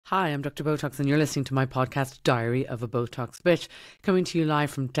Hi, I'm Dr Botox and you're listening to my podcast Diary of a Botox Bitch, coming to you live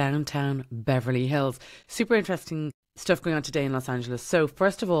from downtown Beverly Hills. Super interesting stuff going on today in Los Angeles. So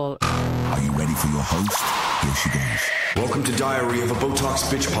first of all... Are you ready for your host? Here she goes. Welcome to Diary of a Botox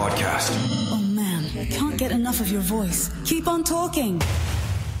Bitch podcast. Oh man, I can't get enough of your voice. Keep on talking.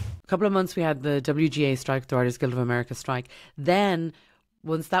 A couple of months we had the WGA strike, the Writers Guild of America strike. Then...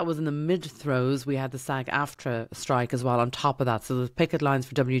 once that was in the mid-throes, we had the SAG-AFTRA strike as well on top of that. So there's picket lines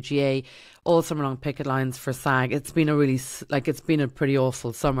for WGA, all summer long picket lines for SAG. It's been it's been a pretty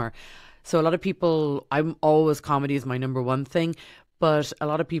awful summer. So a lot of people, comedy is my number one thing, but a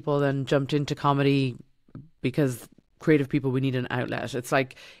lot of people then jumped into comedy because creative people, we need an outlet. It's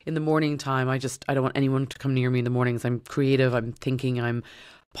like in the morning time, I don't want anyone to come near me in the mornings. I'm creative, I'm thinking, I'm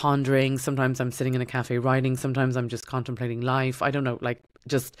pondering. Sometimes I'm sitting in a cafe writing. Sometimes I'm just contemplating life. I don't know,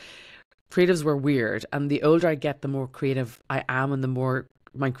 just creatives were weird. And the older I get, the more creative I am and the more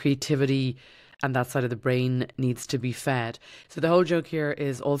my creativity and that side of the brain needs to be fed. So the whole joke here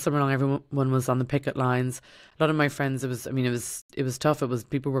is all summer long, everyone was on the picket lines. A lot of my friends, it was tough.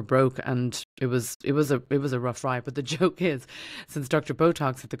 People were broke and it was a rough ride. But the joke is, since Dr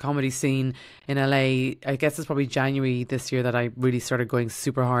Botox at the comedy scene in LA, I guess it's probably January this year that I really started going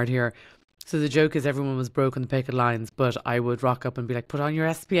super hard here. So the joke is everyone was broke on the picket lines, but I would rock up and be like, put on your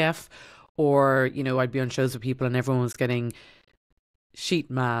SPF, or, I'd be on shows with people and everyone was getting sheet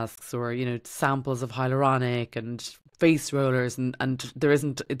masks or samples of hyaluronic and face rollers, and there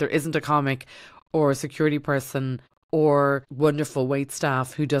isn't a comic or a security person or wonderful wait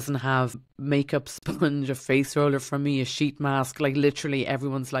staff who doesn't have makeup sponge, a face roller from me, a sheet mask. Like literally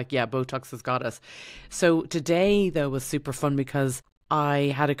everyone's like, yeah, Botox has got us. So today though was super fun because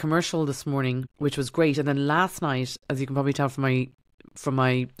I had a commercial this morning, which was great, and then last night, as you can probably tell from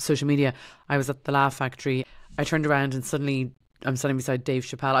my social media, I was at the Laugh Factory. I turned around and suddenly I'm standing beside Dave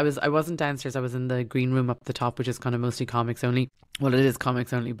Chappelle. I wasn't downstairs. I was in the green room up the top, which is kind of mostly comics only. Well, it is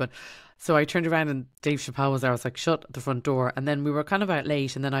comics only, but so I turned around and Dave Chappelle was there. I was like, shut at the front door. And then we were kind of out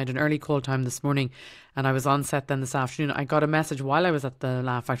late, and then I had an early call time this morning and I was on set then this afternoon. I got a message while I was at the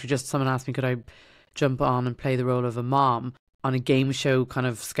Laugh Factory. Just someone asked me, could I jump on and play the role of a mom on a game show kind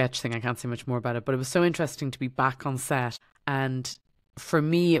of sketch thing. I can't say much more about it, but it was so interesting to be back on set. And for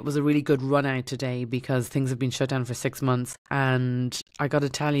me, it was a really good run out today because things have been shut down for 6 months. And I got to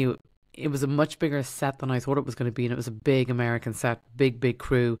tell you, it was a much bigger set than I thought it was going to be. And it was a big American set, big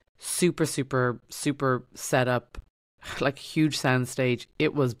crew, super set up, like huge sound stage.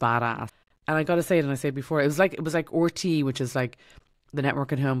 It was badass. And I got to say it, and I said before, it was like RT, which is like the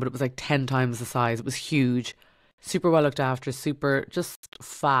network at home, but it was like 10 times the size. It was huge, super well looked after, super just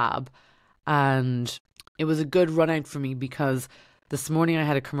fab. And it was a good run out for me because this morning I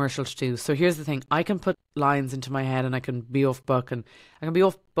had a commercial to do. So here's the thing. I can put lines into my head and I can be off book, and I can be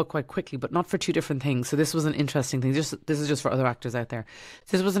off book quite quickly, but not for two different things. So this was an interesting thing. This is just for other actors out there.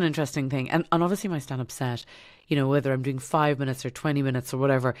 This was an interesting thing. And obviously my stand-up set, whether I'm doing 5 minutes or 20 minutes or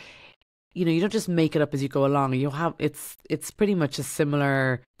whatever, you don't just make it up as you go along. It's pretty much a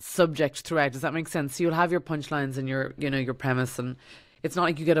similar subject throughout. Does that make sense? So you'll have your punchlines and your premise, and it's not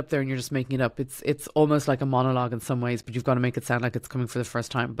like you get up there and you're just making it up. It's almost like a monologue in some ways, but you've got to make it sound like it's coming for the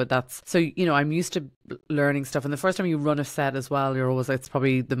first time. But that's, so, I'm used to learning stuff. And the first time you run a set as well, it's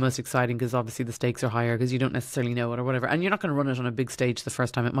probably the most exciting because obviously the stakes are higher because you don't necessarily know it or whatever. And you're not going to run it on a big stage the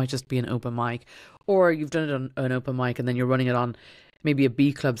first time. It might just be an open mic, or you've done it on an open mic and then you're running it on maybe a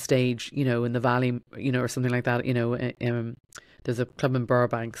B club stage, in the Valley, or something like that. There's a club in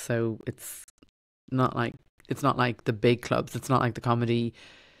Burbank, so it's not like the big clubs. It's not like the Comedy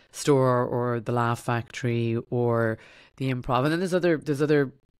Store or the Laugh Factory or the Improv. And then there's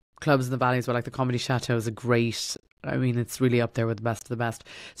other clubs in the Valley as well, like the Comedy Chateau is it's really up there with the best of the best.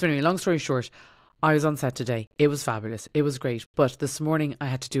 So anyway, long story short, I was on set today. It was fabulous. It was great. But this morning I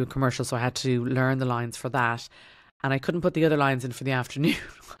had to do a commercial, so I had to learn the lines for that. And I couldn't put the other lines in for the afternoon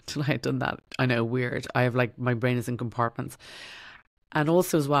until I had done that. I know, weird. I have my brain is in compartments. And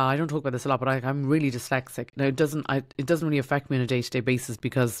also as well, I don't talk about this a lot, but I'm really dyslexic. Now it doesn't really affect me on a day-to-day basis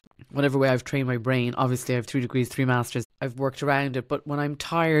because whatever way I've trained my brain, obviously I have 3 degrees, 3 masters, I've worked around it. But when I'm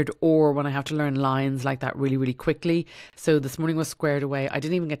tired or when I have to learn lines like that really, really quickly. So this morning was squared away. I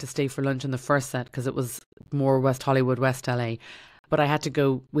didn't even get to stay for lunch in the first set because it was more West Hollywood, West LA. But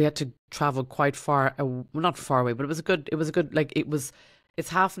we had to travel quite far, not far away, but it was a good, it's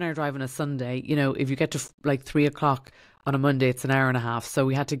half an hour drive on a Sunday. If you get to 3 o'clock on a Monday, it's an hour and a half. So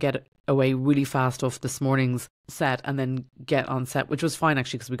we had to get away really fast off this morning's set and then get on set, which was fine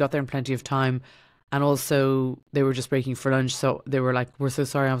actually, because we got there in plenty of time. And also they were just breaking for lunch. So they were like, we're so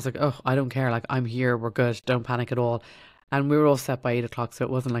sorry. I was like, oh, I don't care. I'm here. We're good. Don't panic at all. And we were all set by 8 o'clock, so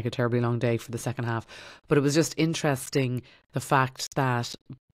it wasn't like a terribly long day for the second half. But it was just interesting, the fact that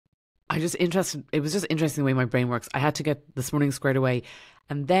it was just interesting the way my brain works. I had to get this morning squared away.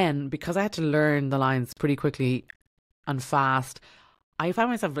 And then, because I had to learn the lines pretty quickly and fast, I found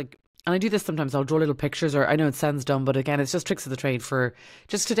myself like, and I do this sometimes, I'll draw little pictures, or I know it sounds dumb, but again, it's just tricks of the trade for,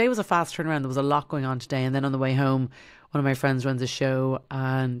 just today was a fast turnaround. There was a lot going on today. And then on the way home, one of my friends runs a show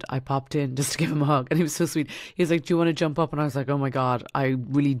and I popped in just to give him a hug. And he was so sweet. He was like, do you want to jump up? And I was like, oh my God, I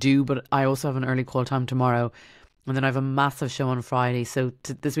really do. But I also have an early call time tomorrow. And then I have a massive show on Friday. So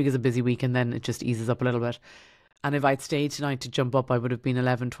this week is a busy week, and then it just eases up a little bit. And if I'd stayed tonight to jump up, I would have been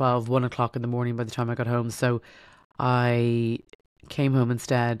 11, 12, 1 o'clock in the morning by the time I got home. So I came home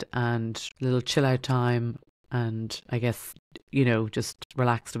instead, and a little chill out time, and I guess, you know, just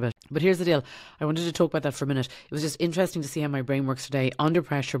relaxed a bit. But here's the deal. I wanted to talk about that for a minute. It was just interesting to see how my brain works today under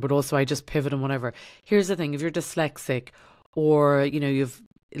pressure, but also I just pivot and whatever. Here's the thing. If you're dyslexic, or, you know, you've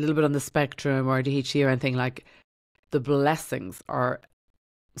a little bit on the spectrum or ADHD or anything, like, the blessings are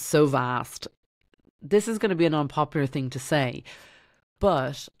so vast. This is going to be an unpopular thing to say,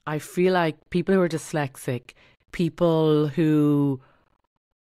 but I feel like people who are dyslexic, people who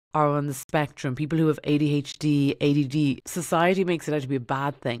are on the spectrum, people who have ADHD, ADD, society makes it out to be a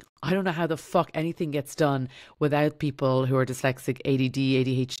bad thing. I don't know how the fuck anything gets done without people who are dyslexic, ADD,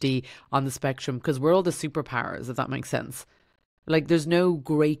 ADHD on the spectrum, because we're all the superpowers, if that makes sense. Like, there's no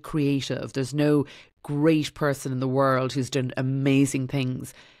great creative, there's no great person in the world who's done amazing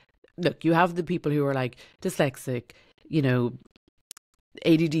things. Look, you have the people who are like dyslexic, you know,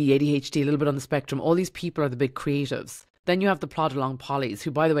 ADD, ADHD, a little bit on the spectrum. All these people are the big creatives. Then you have the plod along pollies,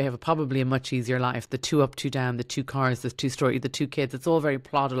 who, by the way, have probably a much easier life. The 2 up, 2 down, the 2 cars, the 2-story, the 2 kids. It's all very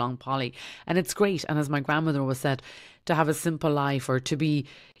plod along polly. And it's great. And as my grandmother always said, to have a simple life, or to be,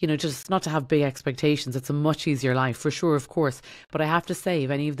 you know, just not to have big expectations. It's a much easier life, for sure, of course. But I have to say,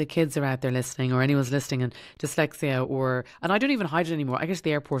 if any of the kids are out there listening, or anyone's listening, and dyslexia, and I don't even hide it anymore. I get to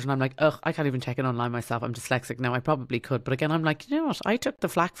the airport and I'm like, ugh, I can't even check it online myself. I'm dyslexic now. I probably could. But again, I'm like, you know what? I took the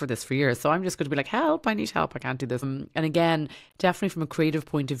flack for this for years. So I'm just going to be like, help, I need help. I can't do this. And again, definitely from a creative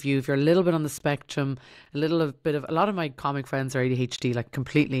point of view, if you're a little bit on the spectrum, a lot of my comic friends are ADHD, like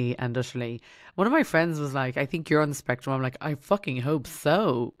completely and utterly. One of my friends was like, I think you're on the spectrum. I'm like, I fucking hope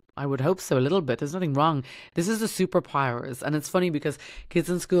so. I would hope so a little bit. There's nothing wrong. This is the superpowers. And it's funny because kids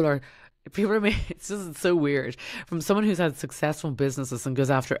in school are, people are, it's just so weird. From someone who's had successful businesses and goes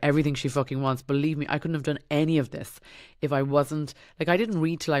after everything she fucking wants, believe me, I couldn't have done any of this if I wasn't, like, I didn't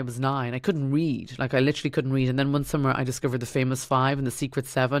read till I was 9. I couldn't read. Like, I literally couldn't read. And then one summer I discovered The Famous Five and The Secret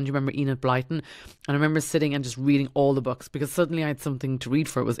Seven. Do you remember Enid Blyton? And I remember sitting and just reading all the books, because suddenly I had something to read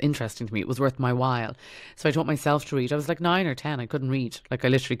for. It was interesting to me. It was worth my while. So I taught myself to read. I was like 9 or 10. I couldn't read. Like, I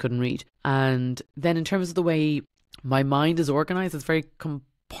literally couldn't read. And then in terms of the way my mind is organized, it's very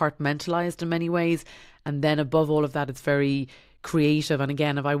compartmentalized in many ways, and then above all of that, it's very creative. And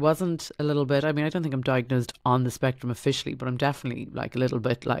again, if I wasn't a little bit, I mean, I don't think I'm diagnosed on the spectrum officially, but I'm definitely like a little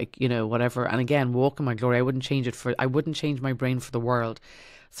bit, like, you know, whatever. And again, walk in my glory. I wouldn't change my brain for the world.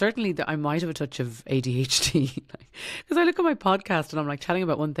 Certainly I might have a touch of ADHD, because I look at my podcast and I'm like chatting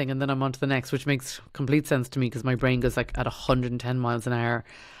about one thing and then I'm on to the next, which makes complete sense to me because my brain goes like at 110 miles an hour.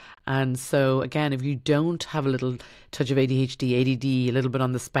 And so again, if you don't have a little touch of ADHD, ADD, a little bit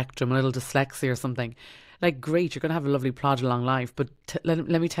on the spectrum, a little dyslexia or something, like, great, you're going to have a lovely plod along life. But let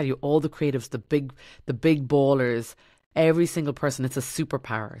me tell you, all the creatives, the big ballers, every single person, it's a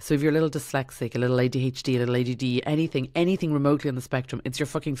superpower. So if you're a little dyslexic, a little ADHD, a little ADD, anything remotely on the spectrum, it's your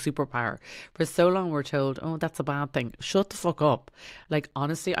fucking superpower. For so long we're told, oh, that's a bad thing. Shut the fuck up. Like,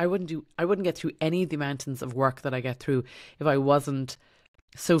 honestly, I wouldn't get through any of the mountains of work that I get through if I wasn't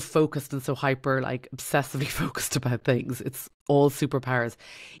so focused and so hyper, like, obsessively focused about things. It's all superpowers.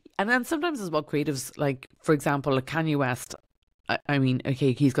 And then sometimes as well, creatives, like, for example, like Kanye West, I mean,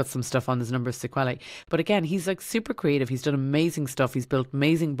 okay, he's got some stuff on his number of sequelae, but again, he's like super creative. He's done amazing stuff. He's built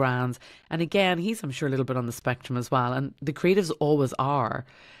amazing brands. And again, he's, I'm sure, a little bit on the spectrum as well. And the creatives always are.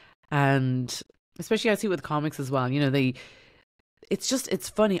 And especially I see it with comics as well. You know, it's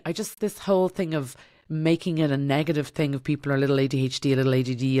funny. This whole thing of making it a negative thing if people are a little ADHD, a little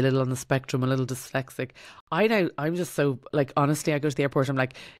ADD, a little on the spectrum, a little dyslexic. I'm just so, like, honestly, I go to the airport, I'm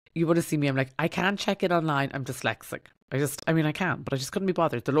like, you want to see me? I'm like, I can't check it online. I'm dyslexic. I can't, but I just couldn't be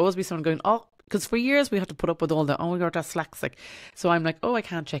bothered. There'll always be someone going, oh, because for years we had to put up with all the, oh, you're dyslexic. So I'm like, oh, I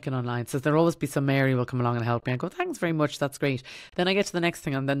can't check it online. So there'll always be some Mary will come along and help me. I go, thanks very much. That's great. Then I get to the next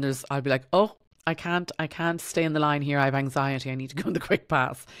thing and then I'll be like, oh, I can't stay in the line here. I have anxiety. I need to go in the quick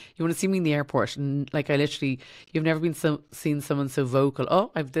pass. You want to see me in the airport, and like I literally, you've never been seen someone so vocal.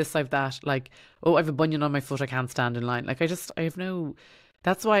 Oh, I've this, I've that. Like, oh, I've a bunion on my foot. I can't stand in line. Like, I have no.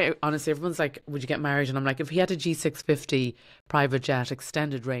 That's why, honestly, everyone's like, would you get married? And I'm like, if he had a G650 private jet,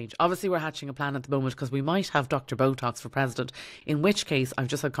 extended range. Obviously, we're hatching a plan at the moment because we might have Dr Botox for president, in which case I've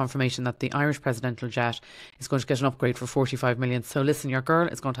just had confirmation that the Irish presidential jet is going to get an upgrade for 45 million. So listen, your girl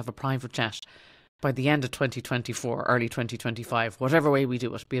is going to have a private jet by the end of 2024, early 2025, whatever way we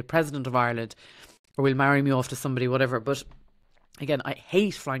do it, be it president of Ireland, or we'll marry me off to somebody, whatever. But again, I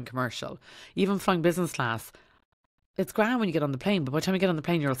hate flying commercial, even flying business class. It's grand when you get on the plane, but by the time you get on the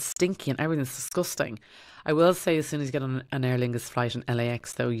plane, you're all stinky and everything's disgusting. I will say, as soon as you get on an Aer Lingus flight in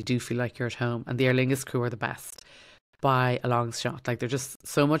LAX, though, you do feel like you're at home. And the Aer Lingus crew are the best by a long shot. Like, they're just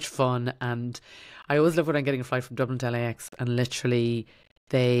so much fun. And I always love when I'm getting a flight from Dublin to LAX, and literally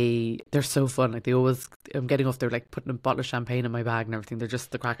they're so fun. Like, I'm getting off, they're like putting a bottle of champagne in my bag and everything. They're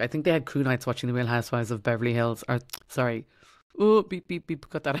just the crack. I think they had crew nights watching the Real Housewives of Beverly Hills, or sorry, oh, beep, beep, beep,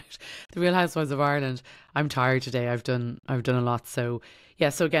 cut that out. The Real Housewives of Ireland. I'm tired today. I've done a lot. So yeah,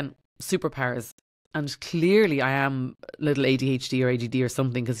 so again, superpowers. And clearly I am a little ADHD or ADD or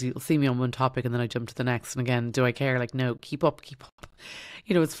something, because you'll see me on one topic and then I jump to the next. And again, do I care? Like, no, keep up.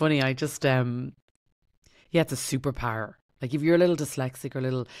 You know, it's funny. I just, yeah, it's a superpower. Like, if you're a little dyslexic or a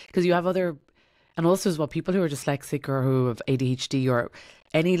little, because you have other, and also as well, people who are dyslexic or who have ADHD or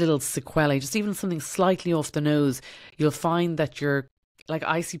any little sequelae, just even something slightly off the nose, you'll find that you're, like,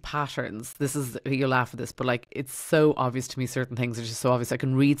 I see patterns. This is, you'll laugh at this, but like, it's so obvious to me. Certain things are just so obvious. I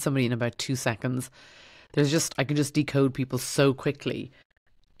can read somebody in about 2 seconds. I can just decode people so quickly.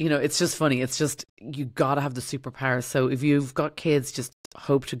 You know, it's just funny. It's just, you gotta have the superpower. So if you've got kids, just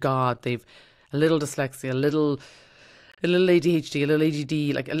hope to God they've a little dyslexia, a little ADHD, a little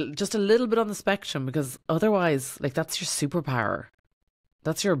ADD, like just a little bit on the spectrum, because otherwise, like, that's your superpower.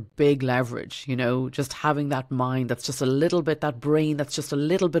 That's your big leverage, you know, just having that mind that's just a little bit, that brain that's just a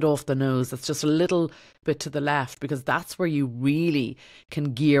little bit off the nose, that's just a little bit to the left, because that's where you really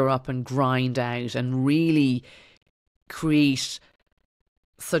can gear up and grind out and really create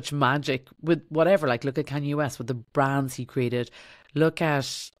such magic with whatever. Like, look at Kanye West with the brands he created. Look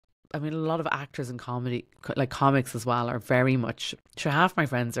at, I mean, a lot of actors in comedy, like comics as well, are very much, sure, half my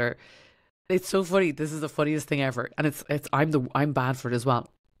friends are, it's so funny. This is the funniest thing ever. And I'm bad for it as well.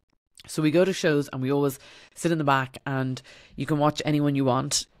 So we go to shows and we always sit in the back, and you can watch anyone you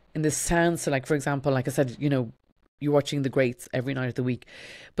want in this sound. So like, for example, like I said, you know, you're watching the greats every night of the week,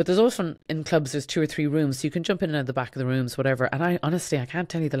 but there's often in clubs, there's 2 or 3 rooms. So you can jump in and out the back of the rooms, whatever. And I honestly, I can't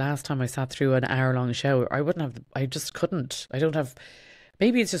tell you the last time I sat through an hour-long show. I just couldn't. I don't have,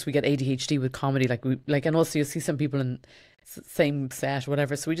 maybe it's just we get ADHD with comedy. And also you see some people in same set,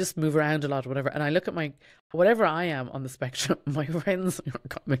 whatever. So we just move around a lot, whatever. And I look at whatever I am on the spectrum, my friends who are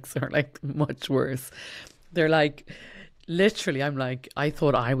comics are like much worse. They're like, literally, I'm like, I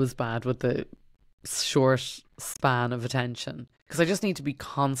thought I was bad with the short span of attention, because I just need to be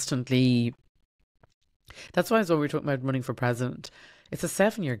constantly. That's why when we were talking about running for president, it's a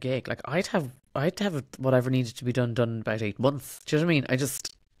 7-year gig. Like, I'd have whatever needed to be done in about 8 months. Do you know what I mean?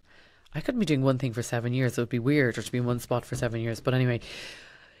 I couldn't be doing one thing for 7 years. It would be weird, or to be in one spot for 7 years. But anyway,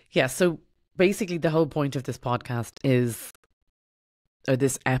 yeah. So basically, the whole point of this podcast is, or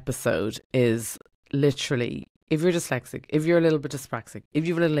this episode is, literally, if you're dyslexic, if you're a little bit dyspraxic, if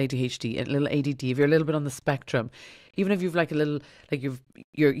you've a little ADHD, a little ADD, if you're a little bit on the spectrum, even if you've like a little, like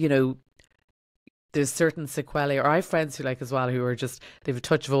you're, you know, there's certain sequelae, or I have friends who like as well, who are just, they've a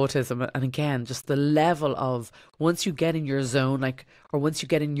touch of autism. And again, just the level of, once you get in your zone, like, or once you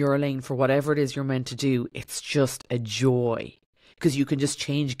get in your lane for whatever it is you're meant to do, it's just a joy, because you can just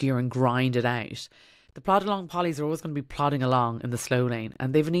change gear and grind it out. The plod along pollies are always going to be plodding along in the slow lane,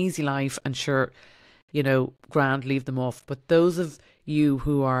 and they've an easy life, and sure, you know, grand, leave them off. But those of you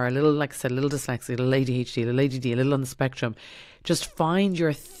who are a little, like I said, a little dyslexic, a little ADHD, a little ADD, a little on the spectrum, just find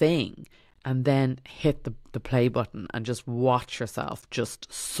your thing, and then hit the play button and just watch yourself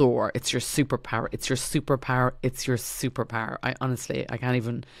just soar. It's your superpower. It's your superpower. It's your superpower. I honestly, I can't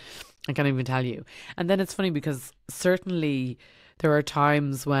even tell you. And then it's funny, because certainly there are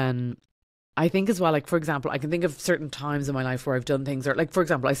times when I think as well, like, for example, I can think of certain times in my life where I've done things, or like, for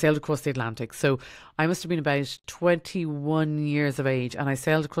example, I sailed across the Atlantic. So I must have been about 21 years of age, and I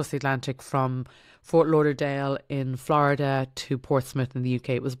sailed across the Atlantic from Fort Lauderdale in Florida to Portsmouth in the UK.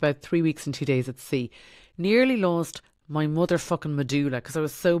 It was about 3 weeks and 2 days at sea. Nearly lost my motherfucking medulla because I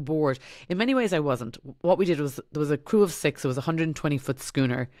was so bored. In many ways I wasn't. What we did was, there was a crew of 6, it was a 120-foot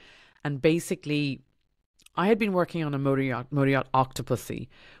schooner, and basically I had been working on a motor yacht Octopussy,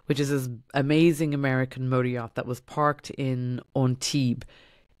 which is this amazing American motor yacht that was parked in Antibes,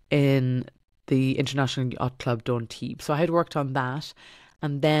 in the International Yacht Club d'Antibes. So I had worked on that,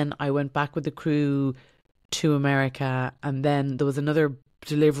 and then I went back with the crew to America, and then there was another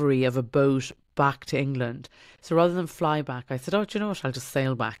delivery of a boat back to England. So rather than fly back, I said, oh, do you know what, I'll just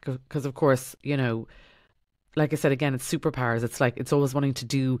sail back. Because of course, you know, like I said, again, it's superpowers. It's like, it's always wanting to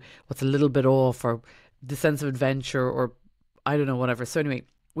do what's a little bit off, or the sense of adventure, or I don't know, whatever. So anyway,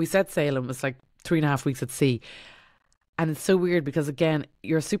 we set sail, and it was like 3.5 weeks at sea. And it's so weird because, again,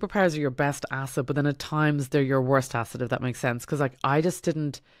 your superpowers are your best asset, but then at times they're your worst asset, if that makes sense. Because like, I just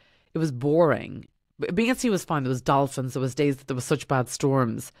didn't, it was boring. Being at sea was fine. There was dolphins. There was days that there was such bad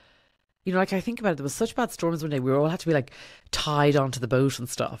storms. You know, like, I think about it, there was such bad storms one day. We all had to be like tied onto the boat and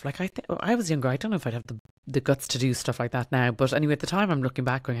stuff. Like, I was younger. I don't know if I'd have the guts to do stuff like that now. But anyway, at the time, I'm looking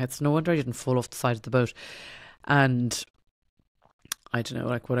back going, it's no wonder I didn't fall off the side of the boat. And I don't know,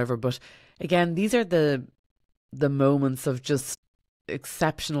 like, whatever. But again, these are the moments of just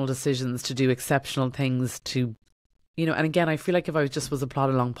exceptional decisions to do exceptional things, to, you know. And again, I feel like if I was a plod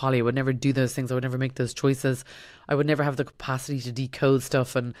along Polly, I would never do those things. I would never make those choices. I would never have the capacity to decode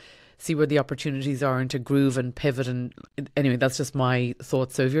stuff and see where the opportunities are and to groove and pivot. And anyway, that's just my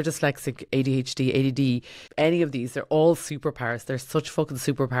thoughts. So if you're dyslexic, ADHD, ADD, any of these, they're all superpowers. They're such fucking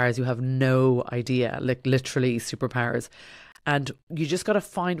superpowers. You have no idea, like literally superpowers. And you just got to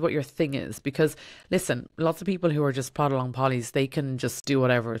find what your thing is. Because listen, lots of people who are just plod along pollies, they can just do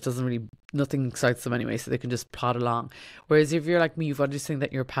whatever. It doesn't really, nothing excites them anyway, so they can just plod along. Whereas if you're like me, you've got this thing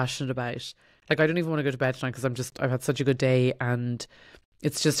that you're passionate about. Like, I don't even want to go to bed tonight because I've had such a good day, and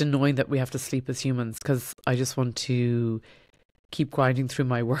it's just annoying that we have to sleep as humans, because I just want to keep grinding through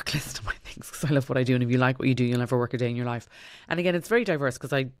my work list of my things, because I love what I do. And if you like what you do, you'll never work a day in your life. And again, it's very diverse,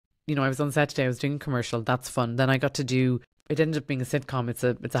 because I was on set today, I was doing a commercial. That's fun. Then I got to do, it ended up being a sitcom.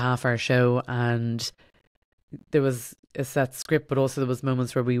 It's a half-hour show, and there was a set script, but also there was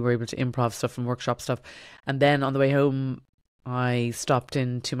moments where we were able to improv stuff and workshop stuff. And then on the way home, I stopped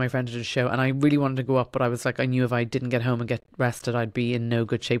in to my friend at a show, and I really wanted to go up, but I was like, I knew if I didn't get home and get rested, I'd be in no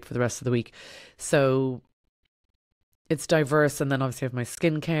good shape for the rest of the week. So it's diverse. And then obviously I have my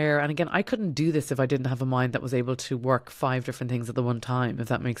skincare. And again, I couldn't do this if I didn't have a mind that was able to work 5 different things at the one time, if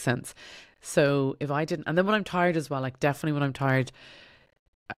that makes sense. So if I didn't, and then when I'm tired as well, like definitely when I'm tired,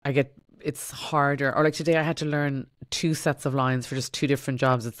 it's harder. Or like today I had to learn 2 sets of lines for just 2 different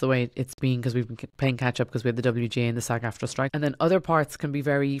jobs. It's the way it's been, because we've been playing catch up because we had the WGA and the SAG-AFTRA strike. And then other parts can be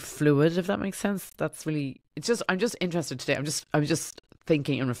very fluid, if that makes sense. That's really, it's just, I'm just interested today. I'm just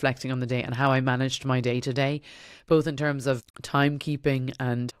thinking and reflecting on the day and how I managed my day today, both in terms of timekeeping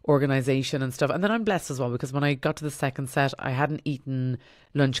and organisation and stuff. And then I'm blessed as well, because when I got to the second set, I hadn't eaten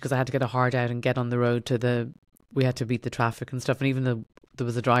lunch because I had to get a hard out and get on the road we had to beat the traffic and stuff. And even though there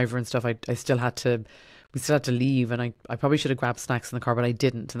was a driver and stuff, we still had to leave, and I probably should have grabbed snacks in the car, but I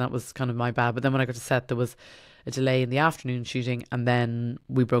didn't, and that was kind of my bad. But then when I got to set, there was a delay in the afternoon shooting, and then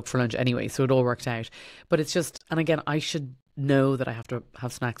we broke for lunch anyway, so it all worked out. But it's just, and again, I should know that I have to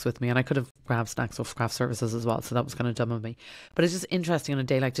have snacks with me, and I could have grabbed snacks off craft services as well, so that was kind of dumb of me. But it's just interesting, on a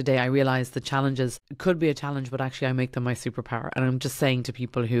day like today, I realised the challenges could be a challenge, but actually I make them my superpower. And I'm just saying to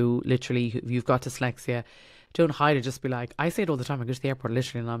people who literally, you've got dyslexia, don't hide it. Just be like, I say it all the time. I go to the airport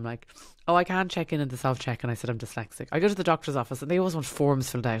literally, and I'm like, oh, I can't check in at the self-check, and I said I'm dyslexic. I go to the doctor's office, and they always want forms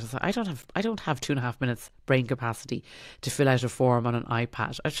filled out. I was like, I don't have 2.5 minutes brain capacity to fill out a form on an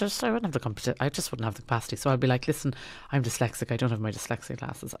iPad. I just wouldn't have the capacity. So I'd be like, listen, I'm dyslexic. I don't have my dyslexia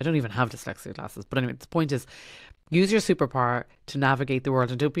glasses. I don't even have dyslexia glasses. But anyway, the point is, use your superpower to navigate the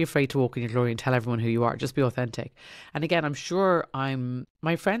world, and don't be afraid to walk in your glory and tell everyone who you are. Just be authentic. And again, I'm sure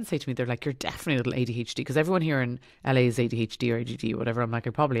my friends say to me, they're like, you're definitely a little ADHD, because everyone here in LA is ADHD or ADD or whatever. I'm like, I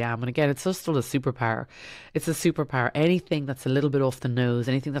probably am. And again, it's just still a superpower. It's a superpower. Anything that's a little bit off the nose,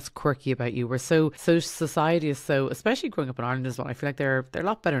 anything that's quirky about you. Society is so, especially growing up in Ireland as well, I feel like they're a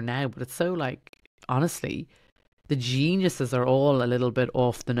lot better now, but it's so, like, honestly, the geniuses are all a little bit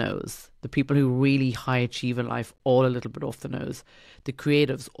off the nose. The people who really high achieve in life, all a little bit off the nose. The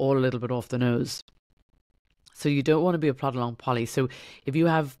creatives, all a little bit off the nose. So you don't want to be a plod along Polly. So if you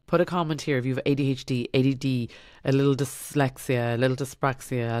have, put a comment here, if you have ADHD, ADD, a little dyslexia, a little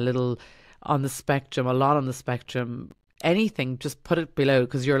dyspraxia, a little on the spectrum, a lot on the spectrum, anything, just put it below,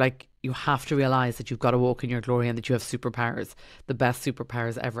 because you're like, you have to realise that you've got to walk in your glory and that you have superpowers, the best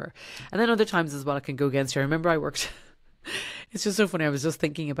superpowers ever. And then other times as well, it can go against you. I remember I worked, it's just so funny, I was just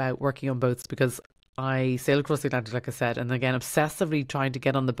thinking about working on boats, because I sailed across the Atlantic, like I said, and again, obsessively trying to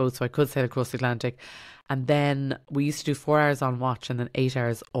get on the boat so I could sail across the Atlantic. And then we used to do 4 hours on watch and then 8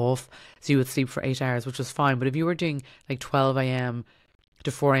 hours off. So you would sleep for 8 hours, which was fine. But if you were doing like 12 a.m.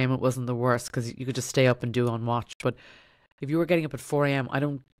 to 4 a.m., it wasn't the worst because you could just stay up and do on watch. But if you were getting up at 4 a.m.,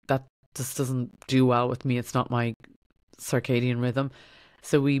 that just doesn't do well with me. It's not my circadian rhythm.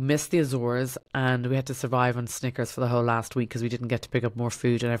 So we missed the Azores and we had to survive on Snickers for the whole last week because we didn't get to pick up more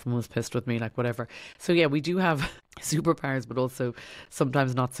food and everyone was pissed with me, like whatever. So yeah, we do have superpowers, but also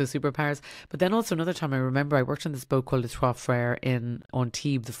sometimes not so superpowers. But then also another time I remember I worked on this boat called the Trois Frères in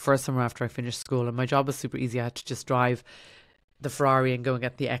Antibes the first summer after I finished school, and my job was super easy. I had to just drive the Ferrari and go and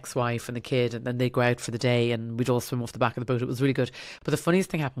get the ex-wife and the kid, and then they'd go out for the day and we'd all swim off the back of the boat. It was really good. But the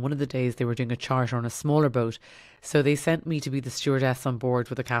funniest thing happened, one of the days they were doing a charter on a smaller boat, so they sent me to be the stewardess on board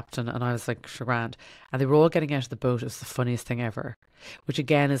with the captain, and I was like, sure, grand. And they were all getting out of the boat. It was the funniest thing ever, which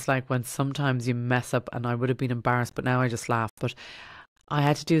again is like when sometimes you mess up, and I would have been embarrassed, but now I just laugh. But I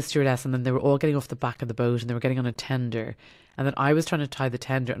had to do a stewardess, and then they were all getting off the back of the boat and they were getting on a tender, and then I was trying to tie the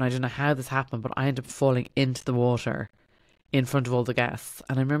tender, and I don't know how this happened, but I ended up falling into the water in front of all the guests.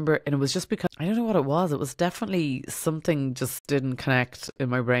 And I remember, and it was just because, I don't know what it was definitely something just didn't connect in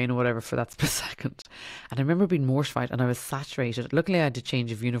my brain or whatever for that split second. And I remember being mortified and I was saturated. Luckily I had to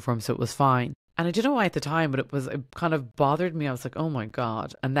change of uniform, so it was fine. And I didn't know why at the time, but it kind of bothered me. I was like, oh my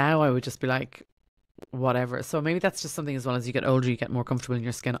God. And now I would just be like, whatever. So maybe that's just something, as well as you get older, you get more comfortable in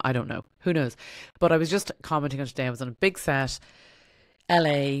your skin. I don't know. Who knows? But I was just commenting on today. I was on a big set,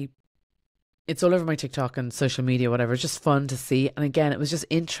 LA. It's all over my TikTok and social media, whatever. It's just fun to see. And again, it was just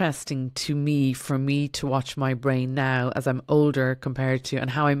interesting to me, for me to watch my brain now as I'm older compared to, and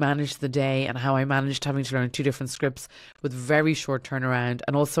how I managed the day and how I managed having to learn 2 different scripts with very short turnaround.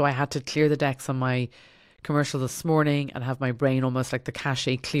 And also I had to clear the decks on my commercial this morning and have my brain almost like the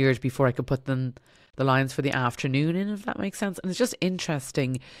cachet cleared before I could put the lines for the afternoon in, if that makes sense. And it's just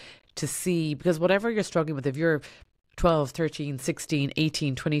interesting to see, because whatever you're struggling with, if you're 12, 13, 16,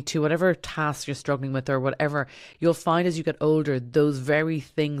 18, 22, whatever tasks you're struggling with or whatever, you'll find as you get older, those very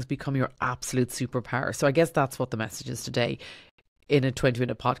things become your absolute superpower. So I guess that's what the message is today in a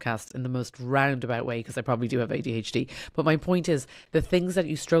 20-minute podcast, in the most roundabout way, because I probably do have ADHD. But my point is, the things that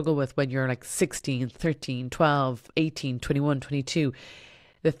you struggle with when you're like 16, 13, 12, 18, 21, 22,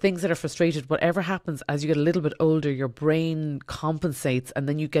 the things that are frustrated, whatever happens as you get a little bit older, your brain compensates, and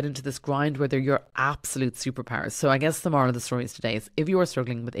then you get into this grind where they're your absolute superpowers. So I guess the moral of the story is today is, if you are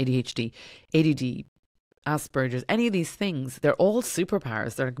struggling with ADHD, ADD, Asperger's, any of these things, they're all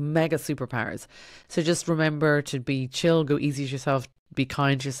superpowers. They're like mega superpowers. So just remember to be chill, go easy to yourself, be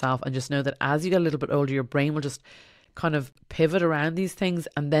kind to yourself, and just know that as you get a little bit older, your brain will just kind of pivot around these things,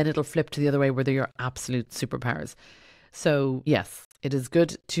 and then it'll flip to the other way where they're your absolute superpowers. So yes, it is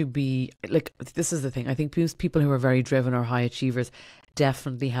good to be, like, this is the thing. I think people who are very driven or high achievers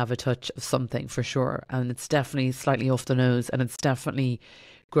definitely have a touch of something for sure. And it's definitely slightly off the nose, and it's definitely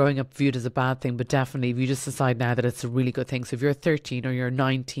growing up viewed as a bad thing. But definitely if you just decide now that it's a really good thing. So if you're 13 or you're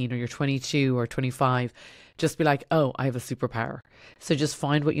 19 or you're 22 or 25, just be like, oh, I have a superpower. So just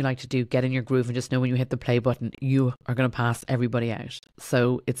find what you like to do, get in your groove, and just know when you hit the play button, you are going to pass everybody out.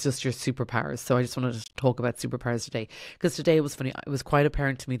 So it's just your superpowers. So I just wanted to talk about superpowers today, because today it was funny. It was quite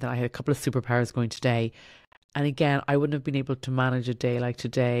apparent to me that I had a couple of superpowers going today. And again, I wouldn't have been able to manage a day like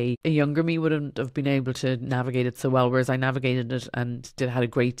today. A younger me wouldn't have been able to navigate it so well, whereas I navigated it and had a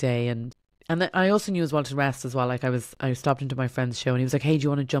great day. And I also knew as well to rest as well. Like I stopped into my friend's show and he was like, hey, do you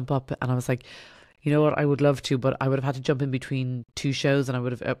want to jump up? And I was like, you know what, I would love to, but I would have had to jump in between 2 shows, and I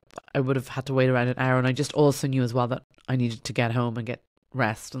would have had to wait around an hour. And I just also knew as well that I needed to get home and get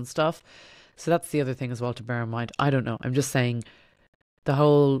rest and stuff. So that's the other thing as well to bear in mind. I don't know. I'm just saying, the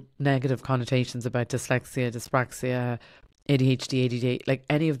whole negative connotations about dyslexia, dyspraxia, ADHD, ADD, like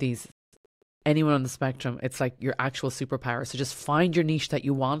any of these, anyone on the spectrum, it's like your actual superpower. So just find your niche that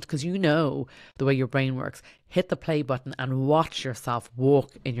you want, because you know the way your brain works. Hit the play button and watch yourself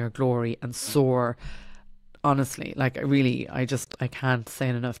walk in your glory and soar. Honestly, like really, I can't say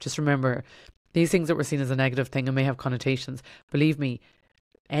it enough. Just remember, these things that we're seen as a negative thing and may have connotations, believe me,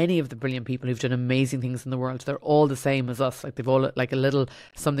 any of the brilliant people who've done amazing things in the world, they're all the same as us. Like they've all like a little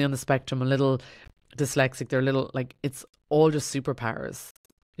something on the spectrum, a little dyslexic, they're a little, like, it's all just superpowers.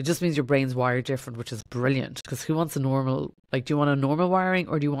 It just means your brain's wired different, which is brilliant, because who wants a normal, like, do you want a normal wiring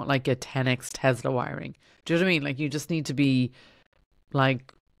or do you want like a 10x Tesla wiring? Do you know what I mean? Like, you just need to be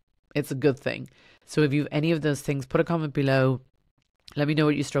like, it's a good thing. So if you have any of those things, put a comment below. Let me know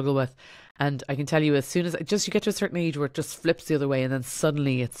what you struggle with. And I can tell you, as soon as you get to a certain age where it just flips the other way, and then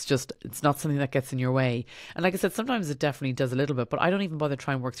suddenly it's not something that gets in your way. And like I said, sometimes it definitely does a little bit, but I don't even bother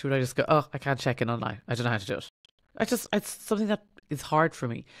trying to work through it. I just go, oh, I can't check in online. I don't know how to do it. It's something that is hard for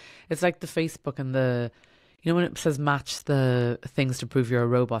me. It's like the Facebook and when it says match the things to prove you're a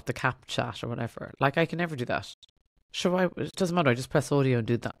robot, the cap chat or whatever. Like, I can never do that. Sure, it doesn't matter. I just press audio and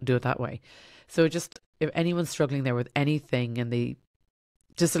do it that way. So if anyone's struggling there with anything, and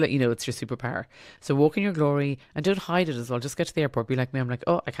just to let you know, it's your superpower. So walk in your glory and don't hide it as well. Just get to the airport, be like me. I'm like,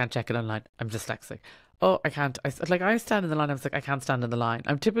 oh, I can't check it online. I'm dyslexic. Oh, I can't. I stand in the line. I was like, I can't stand in the line.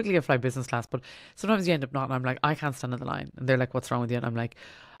 I'm typically a fly business class, but sometimes you end up not. And I'm like, I can't stand in the line. And they're like, what's wrong with you? And I'm like,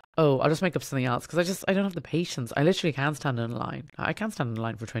 oh, I'll just make up something else, because I don't have the patience. I literally can't stand in a line. I can't stand in a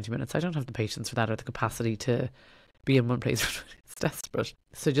line for 20 minutes. I don't have the patience for that, or the capacity to be in one place for 20 minutes. It's desperate.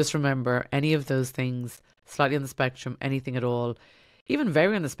 So just remember, any of those things, slightly on the spectrum, anything at all, even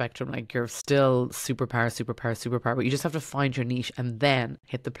very on the spectrum, like, you're still superpower, but you just have to find your niche and then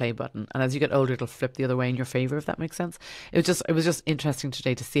hit the play button. And as you get older, it'll flip the other way in your favor, if that makes sense. It was just interesting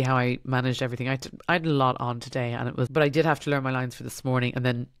today to see how I managed everything. I had a lot on today, but I did have to learn my lines for this morning, and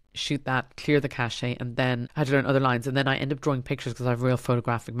then shoot that, clear the cache, and then I had to learn other lines, and then I end up drawing pictures because I have real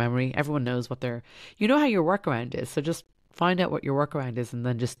photographic memory. Everyone knows you know how your workaround is, so just find out what your workaround is and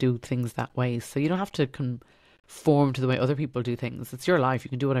then just do things that way. So you don't have to conform to the way other people do things. It's your life. You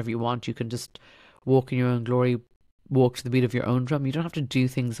can do whatever you want. You can just walk in your own glory, walk to the beat of your own drum. You don't have to do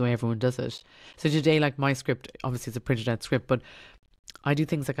things the way everyone does it. So today, like, my script, obviously it's a printed out script, but I do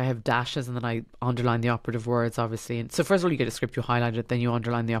things like I have dashes and then I underline the operative words, obviously. And so first of all, you get a script, you highlight it, then you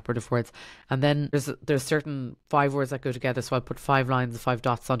underline the operative words. And then there's certain 5 words that go together. So I'll put 5 lines, 5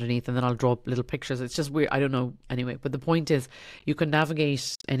 dots underneath, and then I'll draw little pictures. It's just weird. I don't know. Anyway, but the point is, you can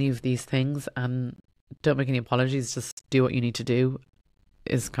navigate any of these things and don't make any apologies. Just do what you need to do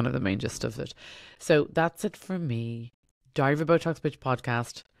is kind of the main gist of it. So that's it for me. Diary of a Botox Bitch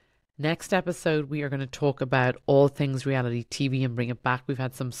podcast. Next episode, we are going to talk about all things reality TV and bring it back. We've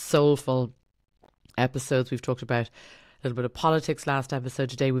had some soulful episodes. We've talked about a little bit of politics last episode.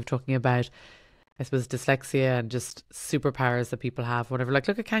 Today, we're talking about, I suppose, dyslexia and just superpowers that people have, whatever. Like,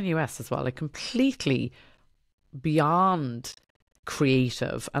 look at Kanye West as well. Like, completely beyond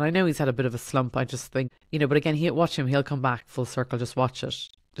creative. And I know he's had a bit of a slump. I just think, but again, watch him. He'll come back full circle. Just watch it.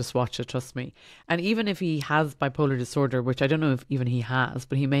 Just watch it, trust me. And even if he has bipolar disorder, which I don't know if even he has,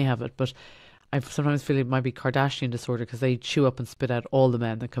 but he may have it, but I sometimes feel it might be Kardashian disorder, because they chew up and spit out all the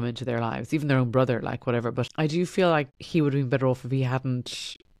men that come into their lives, even their own brother, like, whatever. But I do feel like he would have been better off if he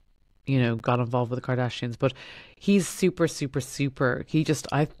hadn't, got involved with the Kardashians. But he's super.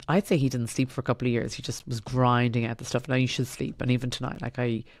 I'd say he didn't sleep for a couple of years. He just was grinding out the stuff. Now you should sleep. And even tonight, like,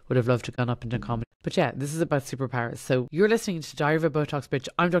 I would have loved to have gone up into comedy. But yeah, this is about superpowers. So you're listening to Diary of a Botox Bitch.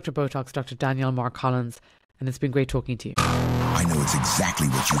 I'm Dr Botox, Dr Danielle Marr Collins, and it's been great talking to you. I know it's exactly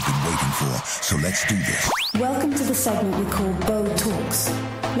what you've been waiting for, so let's do this. Welcome to the segment we call Bo Talks.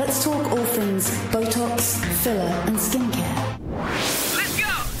 Let's talk all things Botox, filler and skincare.